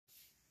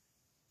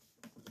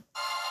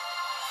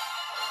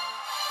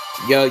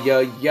Yo, yo,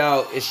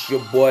 yo, it's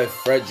your boy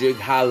Frederick,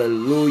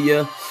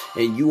 hallelujah,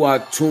 and you are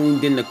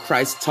tuned in to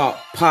Christ Talk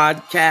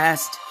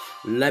Podcast.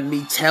 Let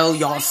me tell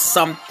y'all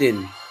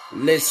something.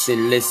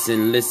 Listen,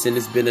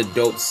 it's been a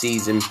dope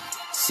season.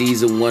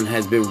 Season 1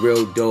 has been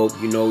real dope.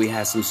 You know, we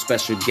had some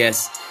special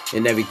guests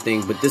and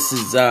everything, but this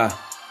is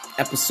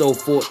episode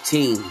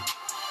 14,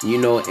 you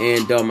know,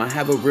 and I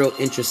have a real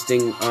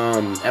interesting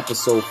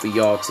episode for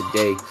y'all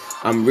today.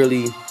 I'm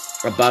really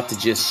about to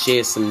just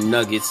share some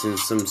nuggets and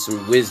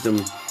some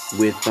wisdom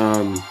with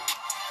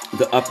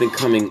the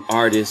up-and-coming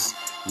artists,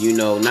 you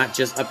know, not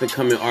just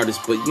up-and-coming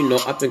artists, but, you know,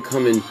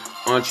 up-and-coming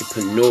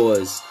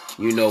entrepreneurs,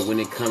 you know, when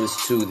it comes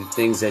to the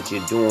things that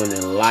you're doing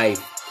in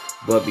life.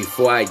 But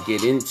before I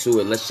get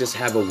into it, let's just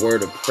have a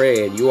word of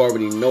prayer. And you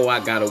already know I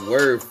got a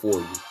word for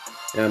you. You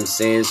know what I'm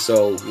saying?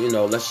 So, you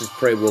know, let's just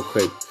pray real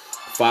quick.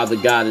 Father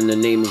God, in the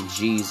name of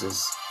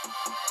Jesus,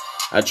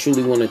 I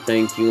truly want to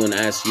thank you and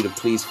ask you to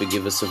please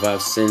forgive us of our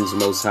sins,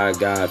 Most High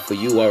God, for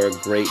you are a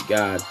great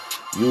God.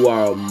 You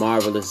are a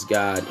marvelous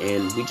God,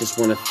 and we just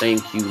want to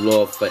thank you,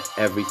 Lord, for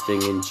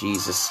everything in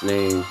Jesus'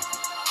 name.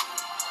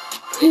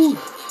 Whew.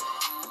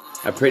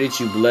 I pray that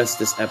you bless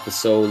this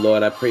episode,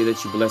 Lord. I pray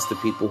that you bless the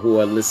people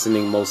who are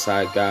listening, Most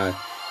High God,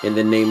 in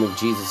the name of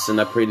Jesus. And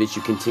I pray that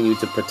you continue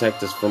to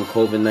protect us from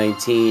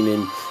COVID-19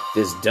 and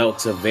this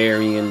Delta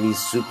variant, these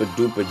super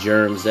duper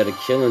germs that are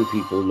killing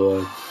people,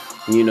 Lord.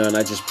 You know, and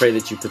I just pray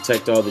that you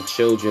protect all the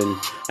children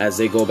as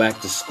they go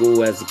back to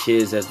school, as the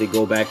kids, as they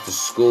go back to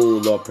school.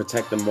 Lord,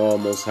 protect them all,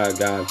 Most High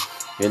God,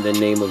 in the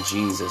name of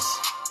Jesus.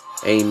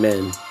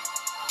 Amen.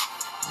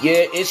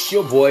 Yeah, it's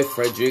your boy,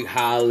 Frederick.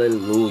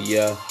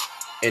 Hallelujah.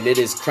 And it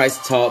is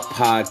Christ Talk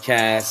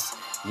Podcast.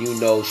 You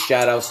know,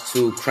 shout outs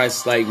to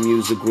Christ-like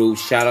Music Group.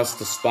 Shout outs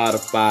to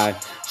Spotify.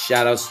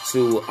 Shout outs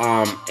to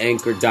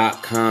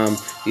Anchor.com.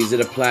 These are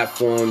the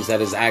platforms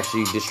that is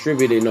actually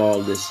distributing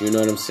all this. You know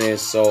what I'm saying?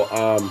 So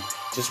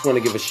just want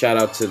to give a shout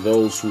out to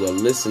those who are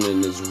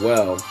listening as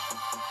well.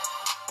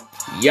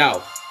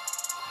 Yo,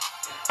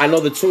 I know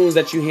the tunes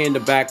that you hear in the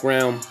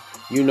background.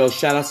 You know,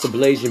 shout outs to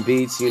Blasian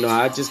Beats. You know,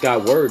 I just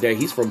got word that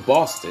he's from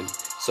Boston.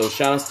 So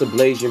shout outs to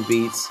Blasian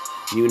Beats.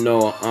 You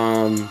know,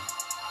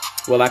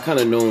 well, I kind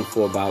of know him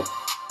for about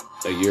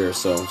a year or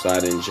so I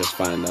didn't just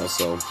find out.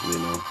 So, you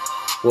know,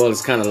 well,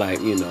 it's kind of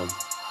like, you know,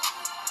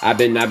 I've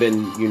been,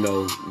 you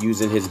know,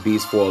 using his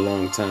beats for a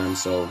long time.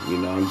 So, you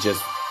know, I'm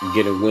just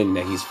getting wind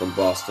that he's from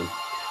Boston.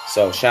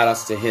 So shout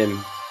outs to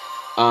him.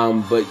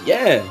 But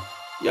yeah,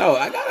 yo,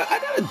 I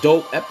got a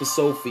dope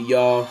episode for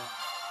y'all.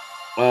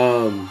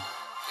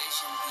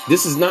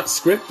 This is not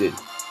scripted.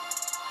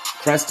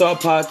 Christ Talk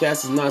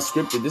Podcast is not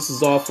scripted. This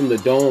is all from the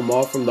dome,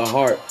 all from the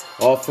heart,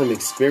 all from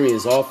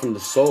experience, all from the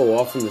soul,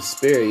 all from the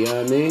spirit. You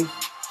know what I mean?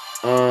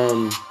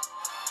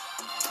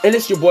 And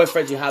it's your boy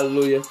Frederick,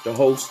 hallelujah, the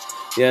host.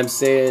 You know what I'm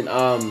saying?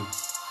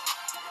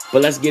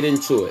 But let's get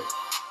into it.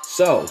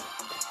 So,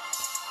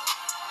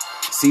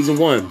 Season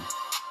 1,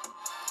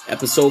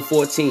 Episode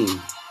 14.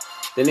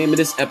 The name of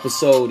this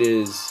episode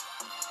is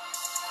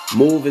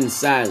Move in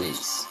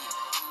Silence.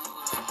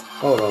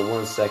 Hold on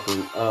one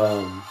second.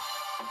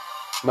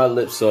 My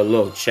lips are a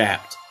little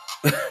chapped.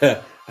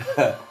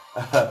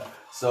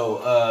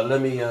 So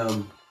let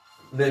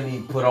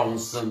me put on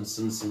some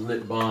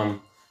lip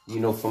balm, you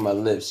know, for my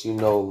lips, you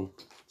know,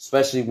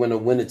 especially when the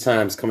winter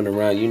time's coming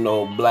around, you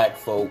know, black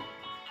folk.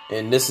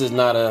 And this is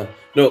not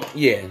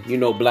you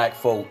know, black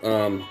folk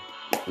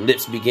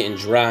lips be getting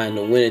dry in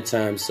the winter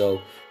time,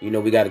 so you know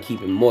we got to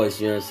keep it moist,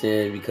 you know what I'm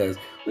saying? Because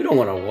we don't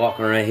want to walk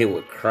around here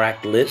with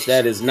cracked lips.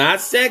 That is not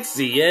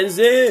sexy, you know what I'm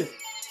saying?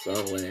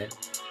 Somewhere.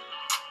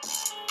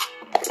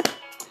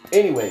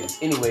 Anyways,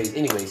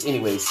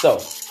 so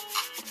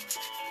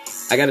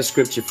I got a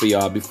scripture for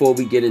y'all before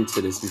we get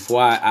into this,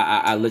 before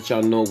I let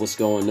y'all know what's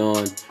going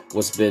on,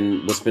 what's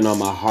been on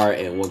my heart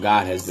and what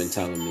God has been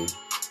telling me.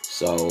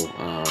 So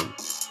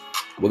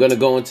we're gonna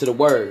go into the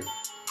word.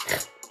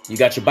 You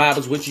got your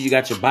Bibles with you, you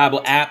got your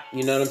Bible app,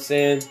 you know what I'm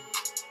saying?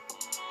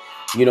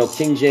 You know,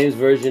 King James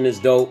Version is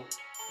dope,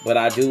 but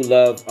I do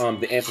love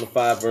the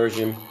Amplified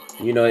version.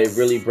 You know, it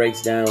really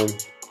breaks down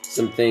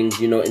some things,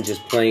 you know, in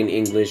just plain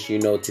English, you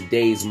know,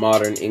 today's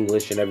modern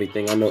English and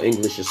everything. I know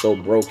English is so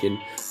broken,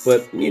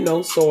 but, you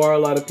know, so are a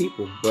lot of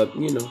people. But,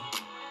 you know,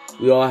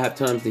 we all have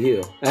times to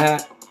heal. You know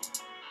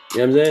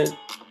what I'm saying?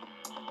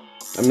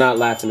 I'm not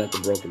laughing at the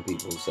broken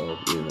people, so,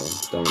 you know,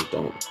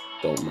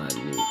 don't mind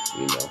me,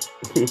 you know.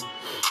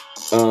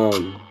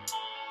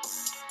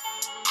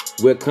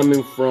 We're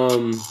coming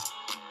from,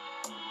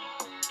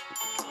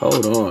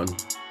 hold on.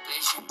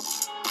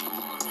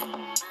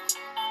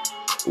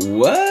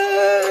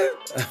 What?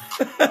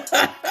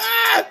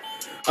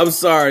 I'm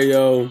sorry,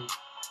 yo.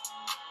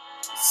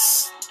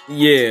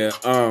 Yeah,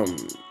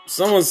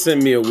 someone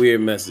sent me a weird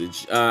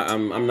message.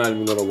 I'm not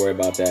even gonna worry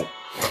about that.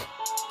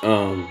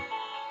 I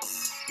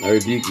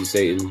rebuke you,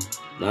 Satan.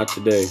 Not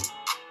today.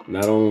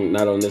 Not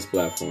on this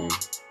platform.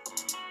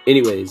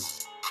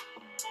 Anyways,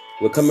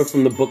 we're coming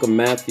from the book of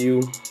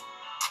Matthew,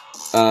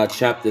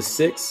 chapter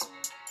 6,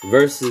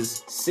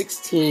 verses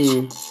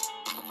 16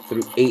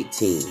 through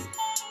 18.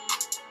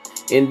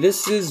 And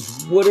this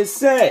is what it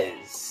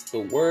says, the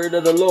word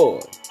of the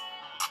Lord.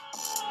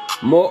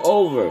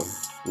 Moreover,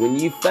 when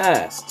ye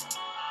fast,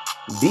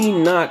 be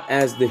not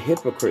as the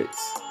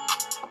hypocrites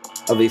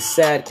of a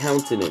sad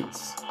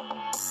countenance,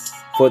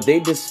 for they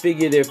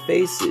disfigure their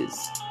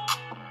faces,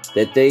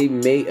 that they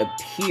may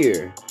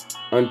appear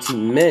unto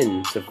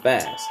men to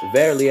fast.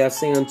 Verily I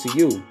say unto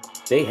you,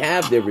 they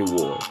have their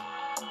reward.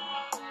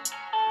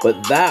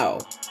 But thou,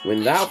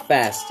 when thou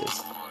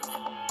fastest,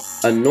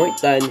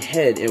 anoint thine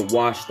head and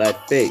wash thy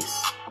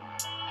face,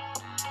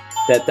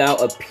 that thou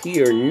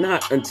appear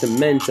not unto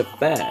men to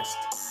fast,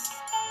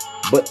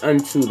 but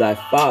unto thy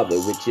Father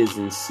which is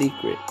in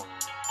secret.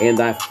 And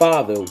thy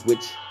Father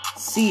which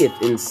seeth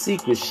in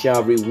secret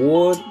shall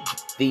reward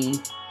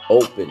thee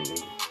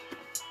openly.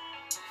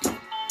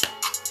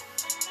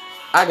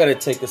 I gotta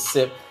take a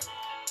sip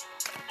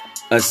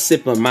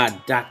of my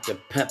Dr.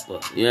 Pepper.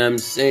 You know what I'm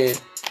saying?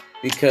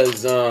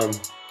 Because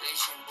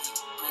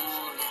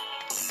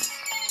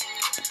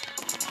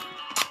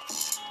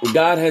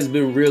God has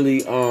been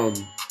really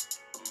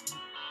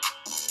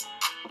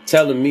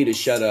telling me to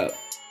shut up.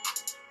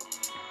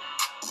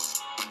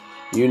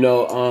 You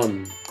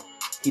know,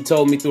 he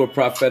told me through a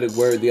prophetic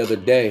word the other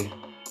day,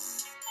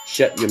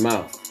 shut your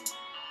mouth.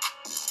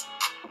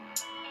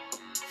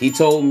 He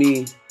told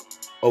me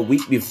a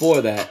week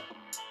before that,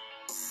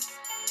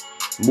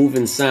 move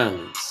in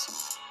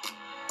silence.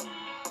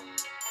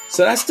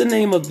 So that's the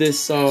name of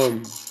this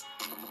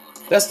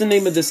that's the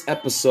name of this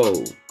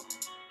episode,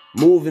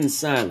 Move in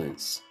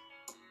Silence.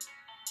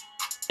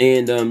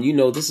 And you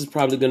know, this is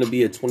probably going to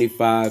be a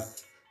 25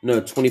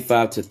 to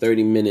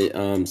 30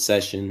 minute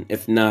session.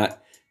 If not,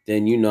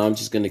 then you know I'm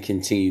just going to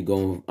continue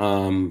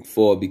going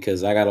forward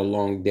because I got a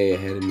long day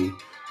ahead of me.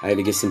 I had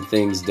to get some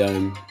things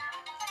done.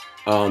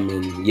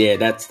 And yeah,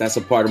 that's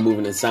a part of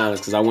moving in silence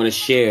because I want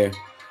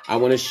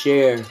to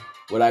share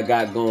what I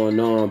got going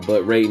on,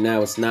 but right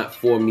now it's not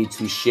for me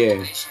to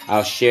share.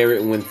 I'll share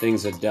it when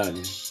things are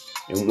done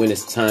and when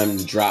it's time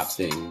to drop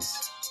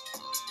things.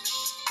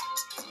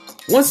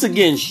 Once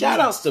again, shout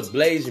outs to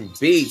Blazing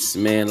Beats,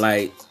 man.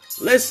 Like,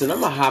 listen,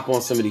 I'm gonna hop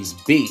on some of these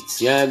beats.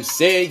 You know what I'm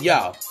saying?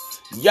 Y'all.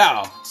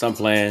 So I'm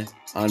playing.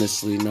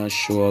 Honestly, not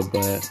sure,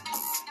 but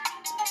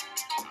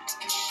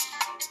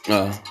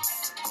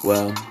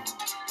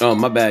oh,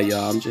 my bad,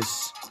 y'all. I'm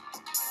just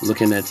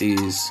looking at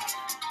these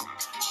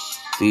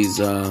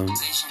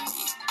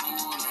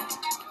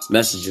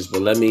messages,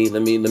 but let me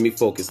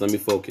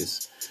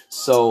focus.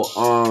 So,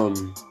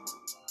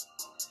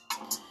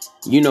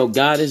 you know,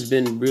 God has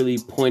been really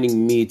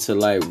pointing me to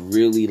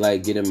really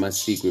get in my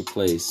secret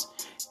place.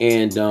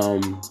 And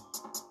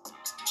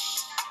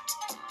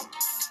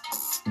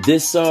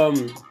this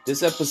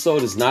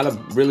episode is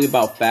not really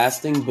about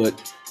fasting,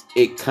 but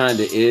it kind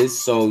of is.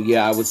 So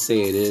yeah, I would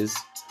say it is.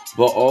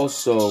 But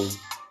also,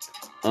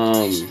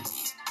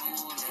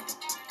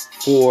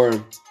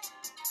 for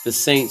the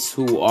saints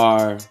who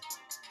are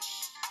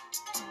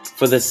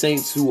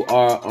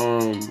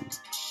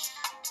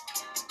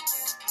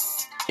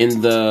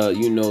in the,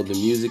 you know, the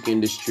music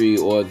industry,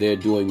 or they're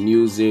doing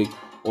music,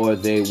 or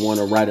they want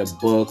to write a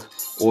book,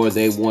 or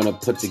they want to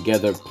put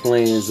together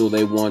plans, or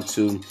they want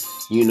to,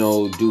 you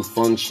know, do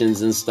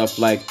functions and stuff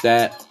like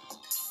that.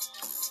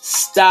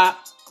 Stop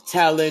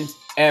telling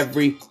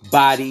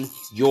everybody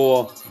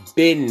your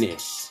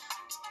business.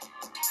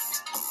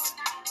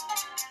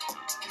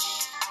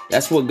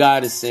 That's what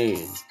God is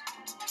saying.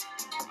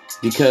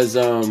 Because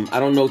I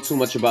don't know too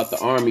much about the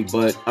army,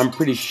 but I'm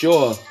pretty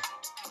sure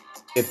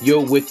if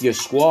you're with your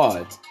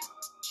squad,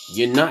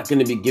 you're not going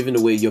to be giving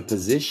away your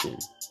position.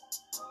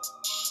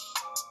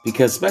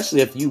 Because especially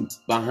if you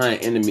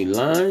behind enemy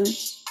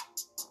lines,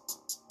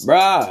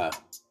 bruh,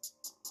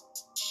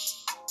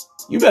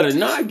 you better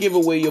not give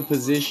away your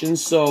position.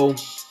 So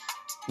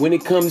when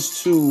it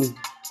comes to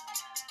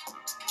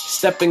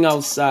stepping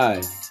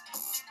outside,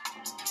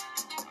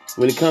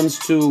 when it comes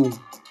to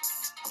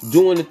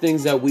doing the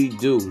things that we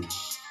do,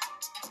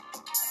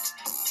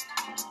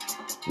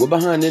 we're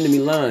behind enemy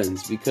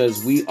lines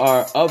because we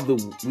are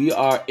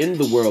in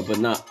the world, but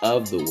not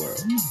of the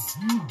world.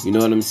 You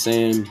know what I'm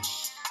saying?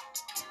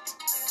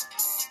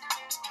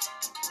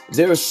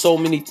 There are so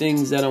many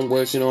things that I'm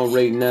working on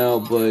right now,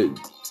 but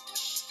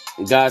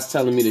God's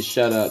telling me to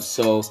shut up.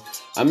 So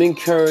I'm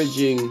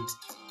encouraging,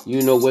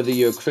 you know, whether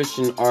you're a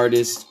Christian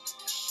artist,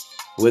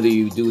 whether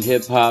you do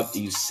hip hop,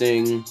 you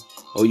sing,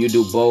 or you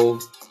do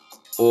both,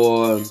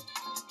 or,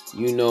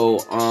 you know,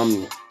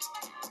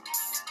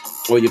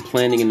 or you're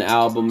planning an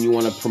album, you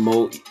want to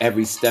promote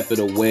every step of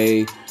the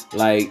way.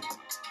 Like,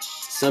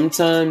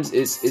 sometimes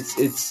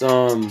it's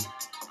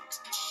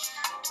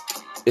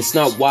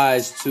not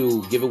wise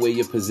to give away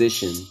your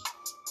position,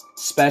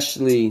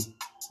 especially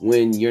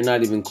when you're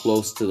not even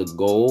close to the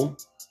goal.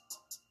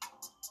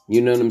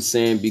 You know what I'm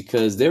saying?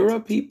 Because there are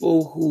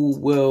people who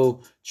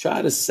will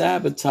try to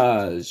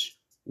sabotage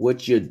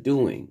what you're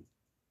doing.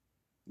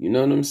 You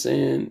know what I'm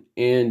saying?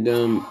 And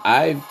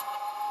I've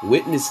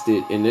witnessed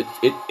it, and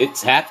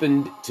it's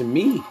happened to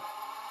me.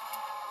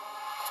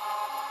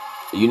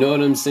 You know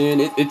what I'm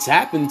saying? It's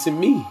happened to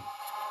me.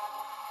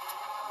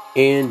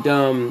 And,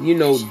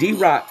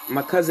 D-Rock,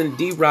 my cousin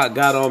D-Rock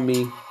got on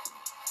me,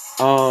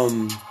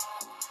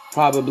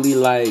 probably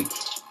like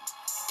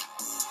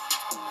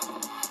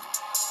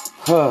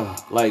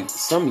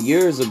some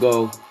years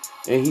ago.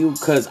 And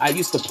cause I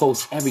used to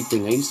post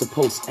everything.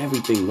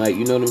 Like,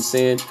 you know what I'm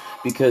saying?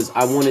 Because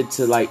I wanted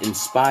to like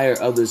inspire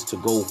others to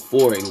go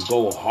for it and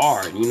go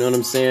hard. You know what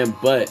I'm saying?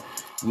 But,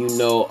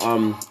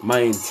 my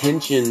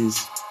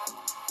intentions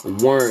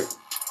weren't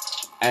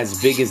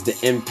as big as the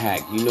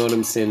impact. You know what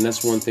I'm saying?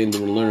 That's one thing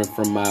that we're learning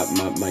from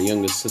my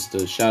younger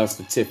sister. Shout outs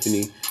to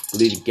Tiffany,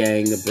 Bleed the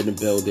Gang up in the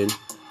building.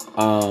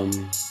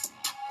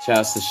 Shout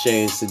outs to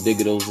Shay and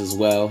Sadigitals as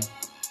well.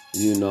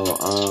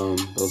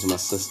 Those are my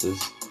sisters.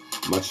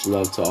 Much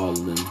love to all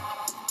of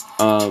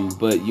them.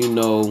 But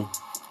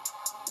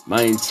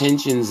my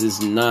intentions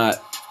is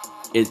not,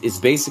 it's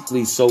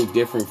basically so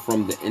different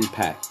from the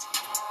impact.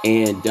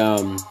 And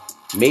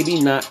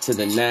maybe not to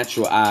the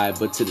natural eye,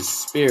 but to the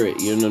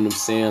spirit. You know what I'm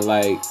saying?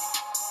 Like,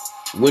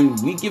 when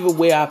we give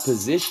away our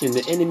position,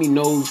 the enemy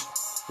knows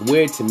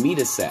where to meet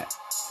us at.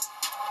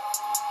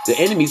 The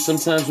enemy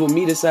sometimes will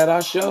meet us at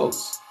our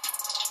shows.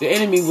 The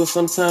enemy will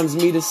sometimes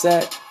meet us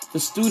at the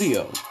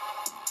studio.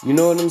 You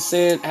know what I'm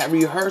saying? At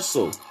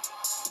rehearsal.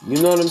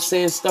 You know what I'm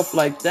saying? Stuff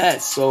like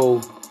that.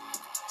 So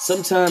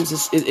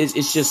sometimes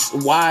it's just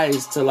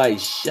wise to like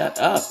shut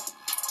up.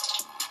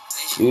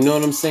 You know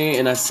what I'm saying?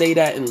 And I say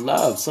that in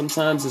love.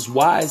 Sometimes it's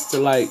wise to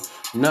like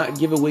not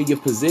give away your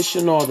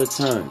position all the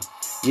time.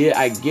 Yeah,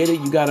 I get it.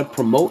 You got to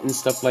promote and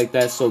stuff like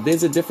that. So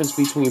there's a difference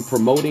between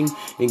promoting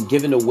and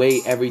giving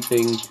away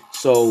everything.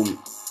 So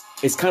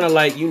it's kind of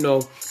like,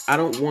 I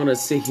don't want to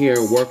sit here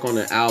and work on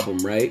an album,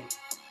 right?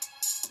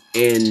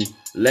 And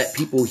let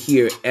people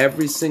hear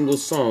every single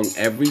song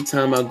every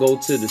time I go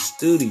to the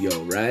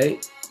studio,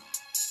 right?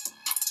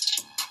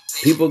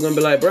 People are going to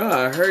be like, bro,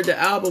 I heard the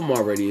album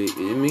already.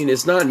 I mean,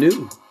 it's not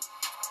new.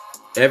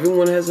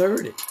 Everyone has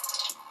heard it.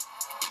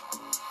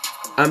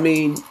 I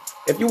mean,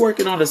 if you're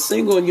working on a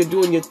single and you're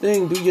doing your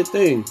thing, do your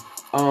thing.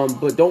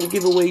 But don't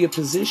give away your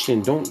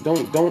position.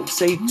 Don't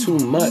say too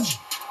much.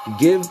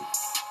 Give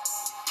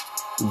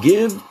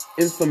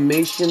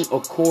information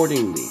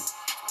accordingly.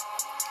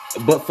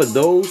 But for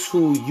those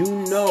who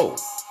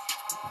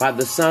by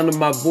the sound of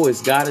my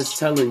voice, God is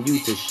telling you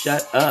to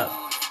shut up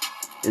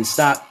and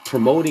stop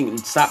promoting and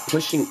stop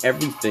pushing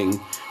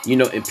everything,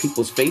 in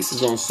people's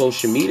faces on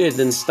social media,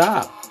 then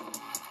stop.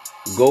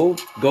 Go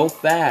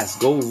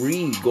fast, go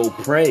read, go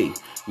pray.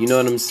 You know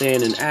what I'm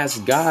saying? And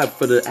ask God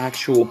for the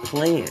actual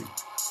plan.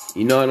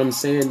 You know what I'm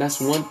saying?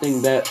 That's one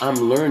thing that I'm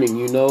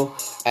learning,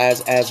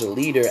 as a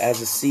leader,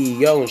 as a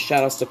CEO, and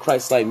shout outs to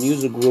Christ Light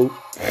Music Group.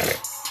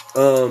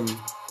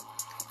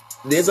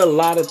 There's a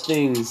lot of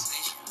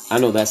things. I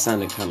know that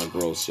sounded kind of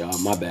gross, y'all.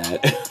 My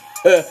bad.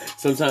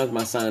 Sometimes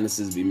my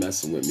sinuses be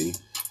messing with me.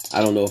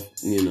 I don't know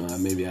if,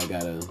 maybe I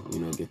gotta,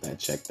 get that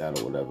checked out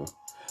or whatever.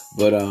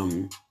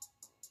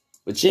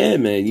 But yeah,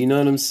 man, you know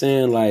what I'm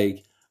saying?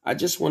 Like, I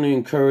just want to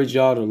encourage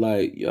y'all to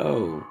like,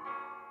 yo,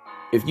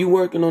 if you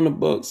working on the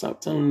book,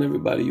 stop telling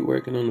everybody you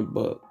working on the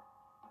book.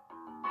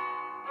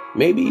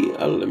 Maybe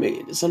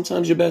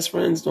sometimes your best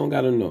friends don't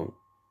gotta know.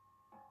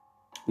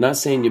 Not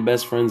saying your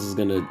best friends is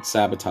gonna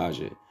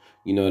sabotage it.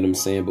 You know what I'm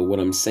saying? But what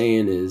I'm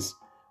saying is,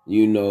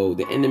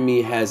 the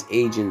enemy has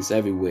agents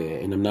everywhere.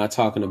 And I'm not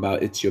talking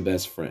about it's your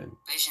best friend.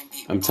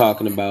 I'm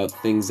talking about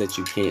things that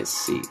you can't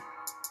see.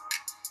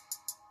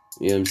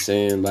 You know what I'm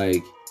saying?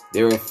 Like,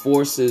 there are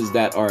forces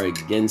that are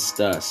against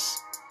us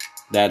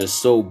that are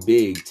so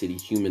big to the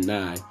human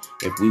eye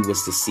if we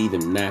was to see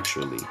them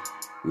naturally.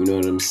 You know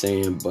what I'm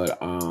saying?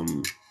 But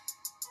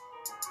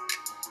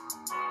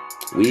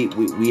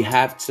we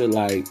have to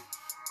like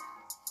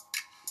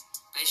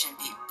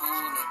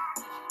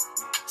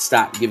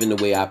stop giving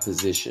away our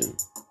position.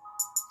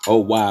 Oh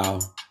wow.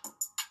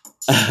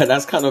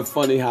 That's kind of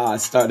funny how I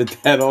started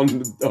that on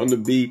the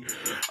beat.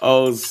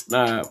 Oh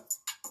snap.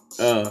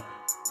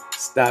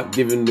 Stop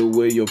giving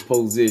away your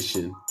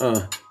position.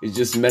 It's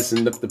just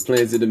messing up the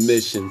plans of the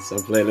mission. So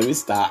I'm playing. Let me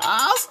stop.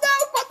 Oh snap,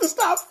 I'm about to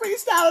stop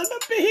freestyling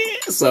up in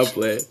here. So I'm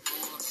playing.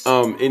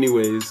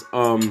 Anyways,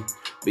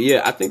 but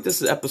yeah, I think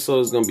this episode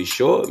is gonna be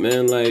short,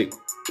 man. Like,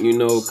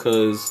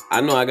 cause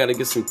I know I gotta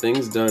get some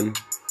things done.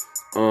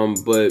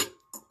 But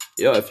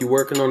yo, if you're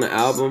working on the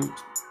album,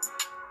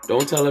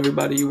 don't tell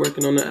everybody you're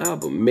working on the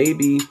album.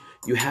 Maybe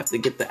you have to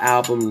get the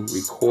album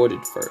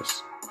recorded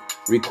first.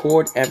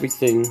 Record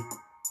everything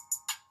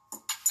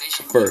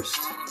first.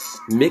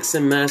 Mix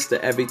and master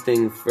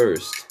everything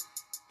first.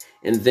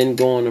 And then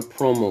go on a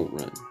promo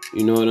run.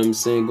 You know what I'm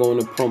saying? Go on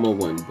a promo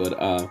run. But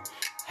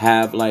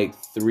have like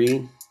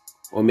 3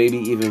 or maybe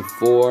even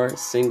 4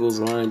 singles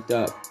lined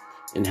up.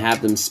 And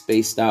have them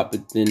spaced out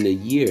within the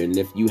year. And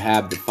if you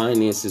have the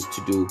finances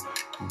to do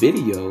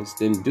videos,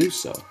 then do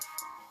so.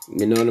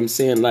 You know what I'm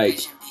saying?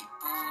 Like,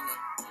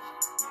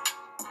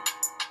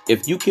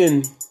 if you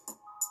can,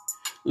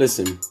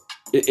 listen,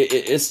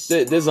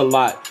 there's a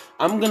lot.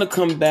 I'm going to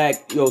come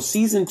back.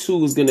 Season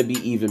 2 is going to be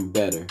even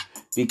better.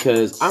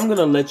 Because I'm going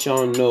to let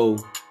y'all know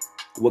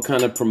what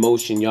kind of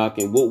promotion y'all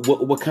can,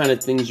 what kind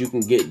of things you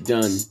can get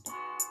done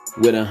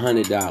with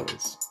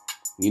 $100.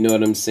 You know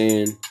what I'm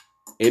saying?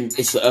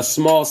 It's a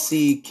small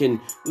seed can,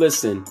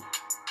 listen,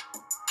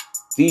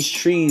 these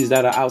trees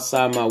that are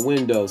outside my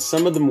window,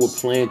 some of them were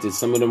planted,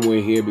 some of them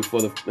were here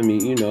before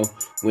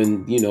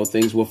when,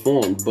 things were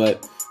formed.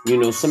 But,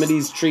 some of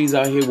these trees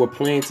out here were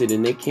planted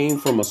and they came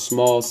from a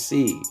small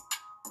seed.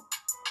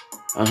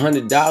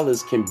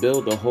 $100 can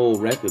build a whole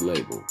record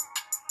label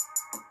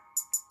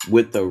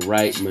with the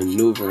right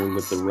maneuvering,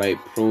 with the right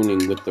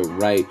pruning, with the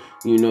right,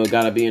 it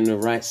got to be in the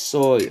right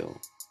soil.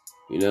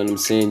 You know what I'm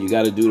saying? You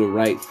got to do the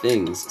right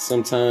things.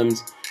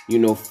 Sometimes,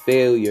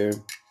 failure,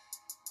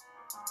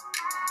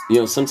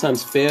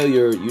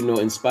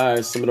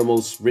 inspires some of the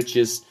most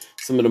richest,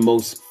 some of the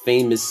most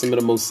famous, some of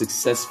the most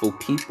successful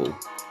people.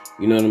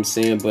 You know what I'm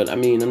saying? But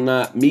I'm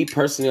not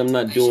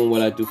doing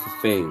what I do for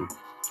fame.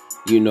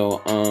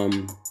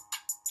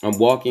 I'm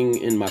walking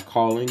in my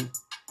calling,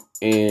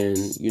 and,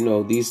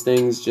 these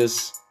things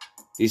just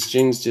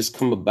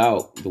come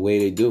about the way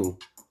they do.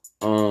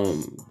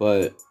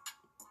 But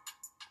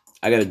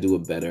I got to do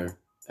it better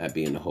at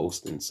being a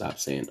host and stop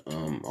saying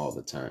all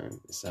the time.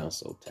 It sounds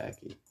so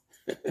tacky.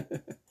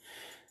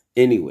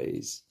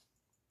 Anyways,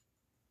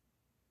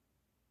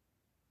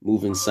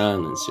 move in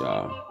silence,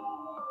 y'all.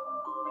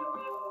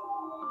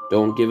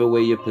 Don't give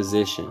away your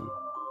position,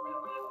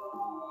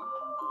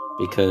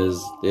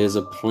 because there's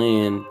a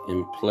plan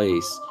in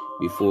place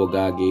before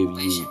God gave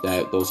you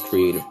those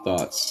creative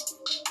thoughts.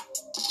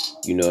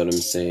 You know what I'm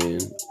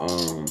saying?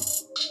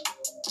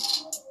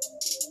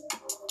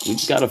 We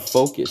just gotta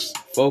focus,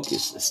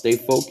 stay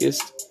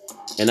focused.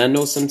 And I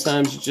know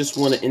sometimes you just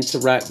want to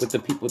interact with the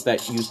people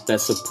that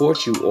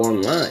support you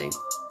online.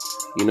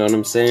 You know what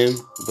I'm saying?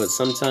 But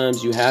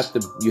sometimes you have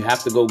to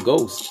go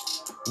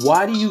ghost.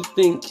 Why do you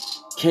think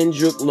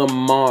Kendrick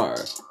Lamar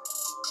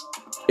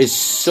is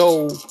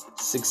so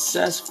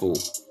successful?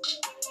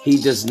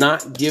 He does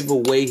not give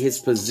away his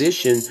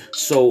position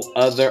so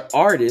other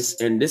artists,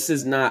 and this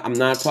is not, I'm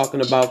not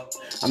coming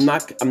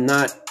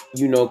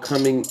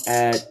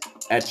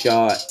at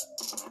y'all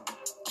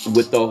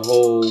with the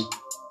whole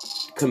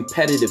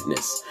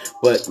competitiveness,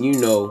 but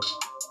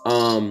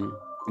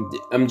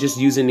I'm just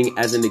using it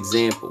as an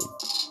example.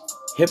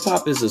 Hip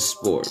hop is a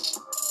sport.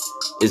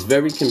 It's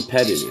very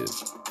competitive.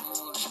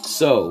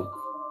 So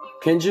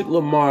Kendrick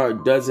Lamar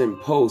doesn't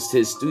post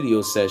his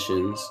studio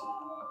sessions,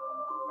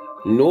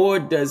 nor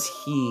does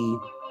he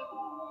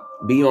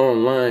be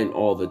online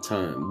all the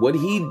time. What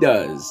he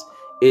does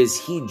is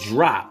he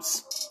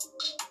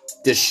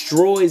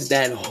destroys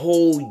that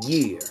whole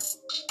year,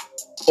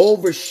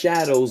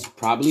 overshadows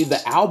probably the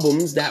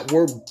albums that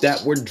were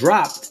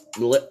dropped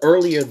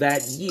earlier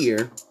that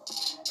year,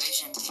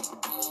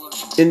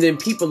 and then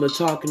people are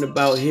talking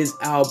about his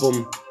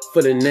album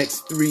for the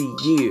next 3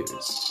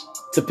 years.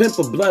 To Pimp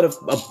a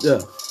Butterfly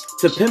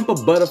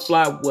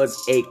was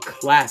a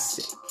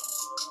classic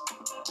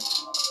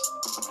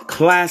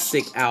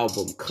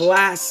album.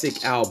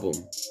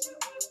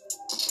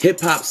 Hip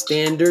hop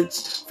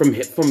standards from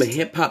a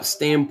hip hop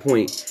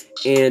standpoint,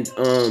 and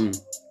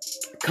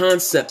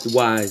concept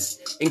wise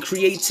and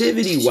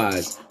creativity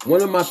wise.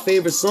 One of my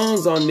favorite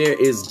songs on there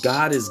is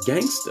God is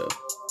Gangsta.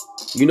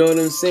 You know what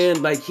I'm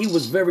saying? Like, he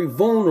was very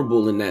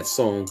vulnerable in that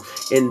song.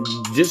 And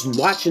just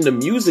watching the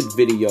music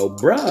video,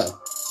 bruh,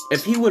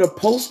 if he would have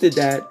posted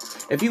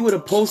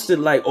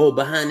like, oh,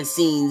 behind the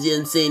scenes, you know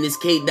what I'm saying, it's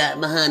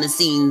K-Dot behind the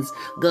scenes,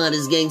 God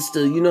is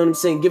Gangsta, you know what I'm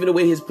saying, giving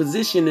away his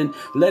position and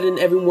letting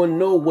everyone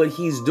know what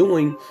he's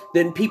doing,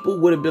 then people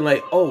would have been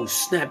like, oh,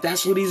 snap,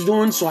 that's what he's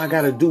doing, so I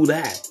gotta do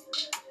that.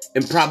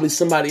 And probably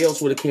somebody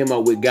else would have came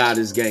out with God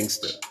is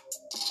Gangsta.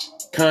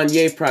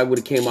 Kanye probably would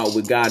have came out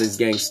with God is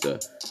Gangsta.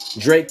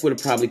 Drake would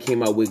have probably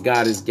came out with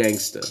God is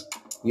Gangsta.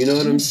 You know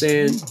what I'm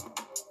saying?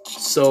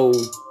 So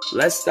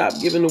let's stop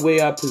giving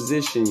away our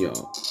position,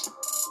 y'all.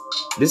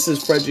 This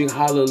is Frederick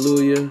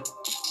Hallelujah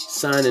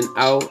signing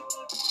out.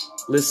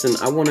 Listen,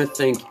 I want to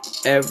thank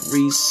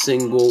every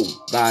single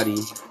body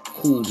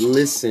who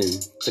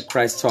listened to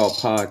Christ Talk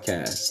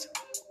Podcast.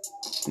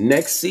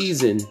 Next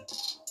season,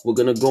 we're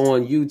going to go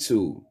on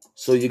YouTube.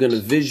 So you're going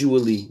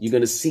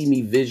to see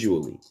me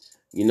visually.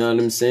 You know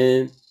what I'm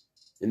saying?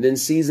 And then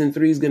season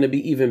 3 is going to be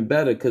even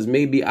better, because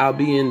maybe I'll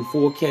be in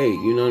 4K,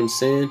 you know what I'm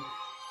saying?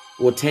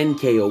 Or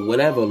 10K or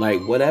whatever,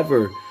 but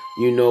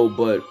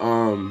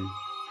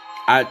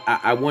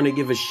I want to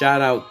give a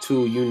shout out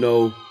to,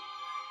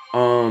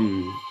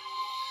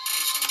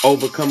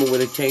 Overcoming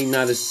with a K,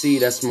 not a C.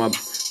 That's my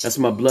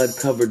blood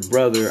covered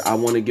brother. I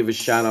want to give a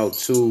shout out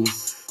to,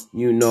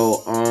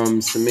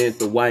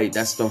 Samantha White.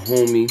 That's the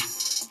homie.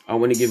 I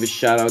want to give a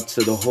shout out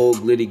to the whole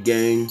Glitty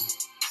gang.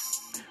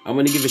 I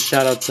want to give a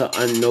shout out to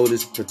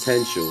Unnoticed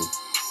Potential.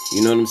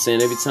 You know what I'm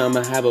saying? Every time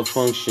I have a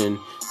function,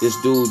 this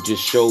dude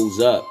just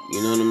shows up.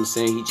 You know what I'm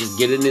saying? He just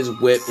get in his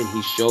whip and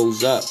he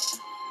shows up.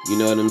 You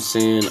know what I'm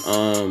saying?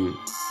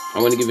 I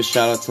want to give a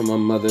shout out to my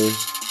mother.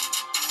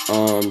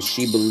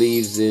 She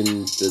believes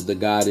in the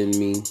God in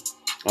me.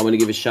 I want to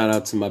give a shout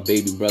out to my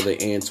baby brother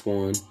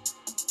Antoine.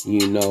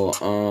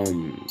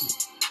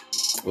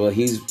 Well,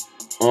 he's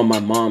on my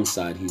mom's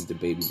side, he's the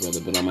baby brother,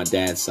 but on my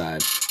dad's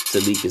side,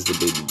 Talik is the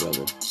baby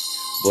brother.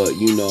 But,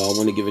 you know, I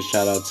want to give a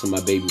shout out to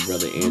my baby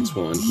brother,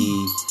 Antoine.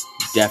 He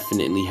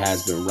definitely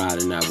has been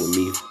riding out with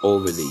me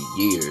over the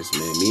years,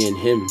 man. Me and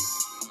him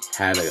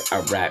had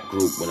a rap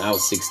group when I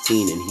was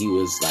 16, and he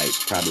was like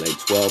probably like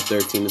 12,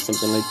 13 or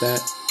something like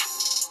that.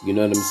 You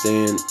know what I'm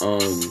saying?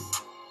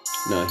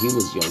 No, he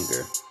was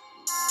younger.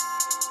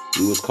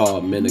 He was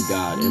called Men of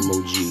God,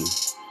 MOG.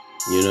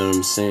 You know what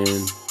I'm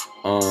saying?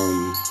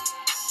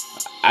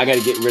 I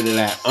gotta get rid of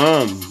that.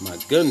 My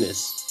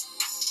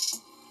goodness.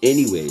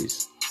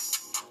 Anyways,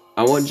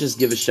 I want to just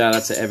give a shout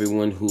out to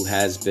everyone who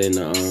has been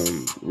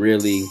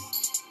really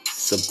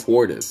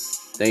supportive.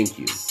 Thank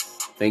you.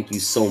 Thank you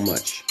so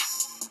much.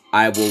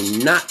 I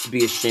will not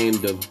be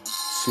ashamed of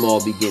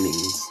small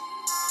beginnings,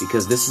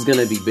 because this is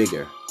gonna be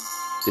bigger.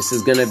 This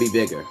is gonna be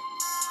bigger.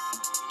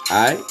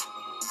 Alright?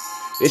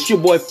 It's your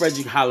boy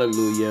Frederick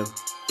Hallelujah.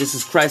 This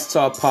is Christ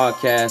Talk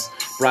Podcast,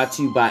 brought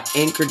to you by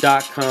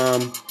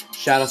Anchor.com.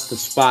 Shout outs to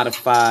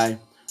Spotify,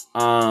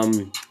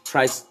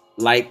 Christ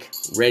Like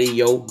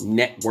Radio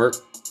Network,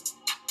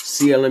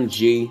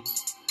 CLMG.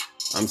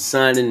 I'm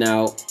signing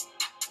out.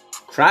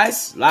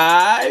 Christ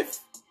Live.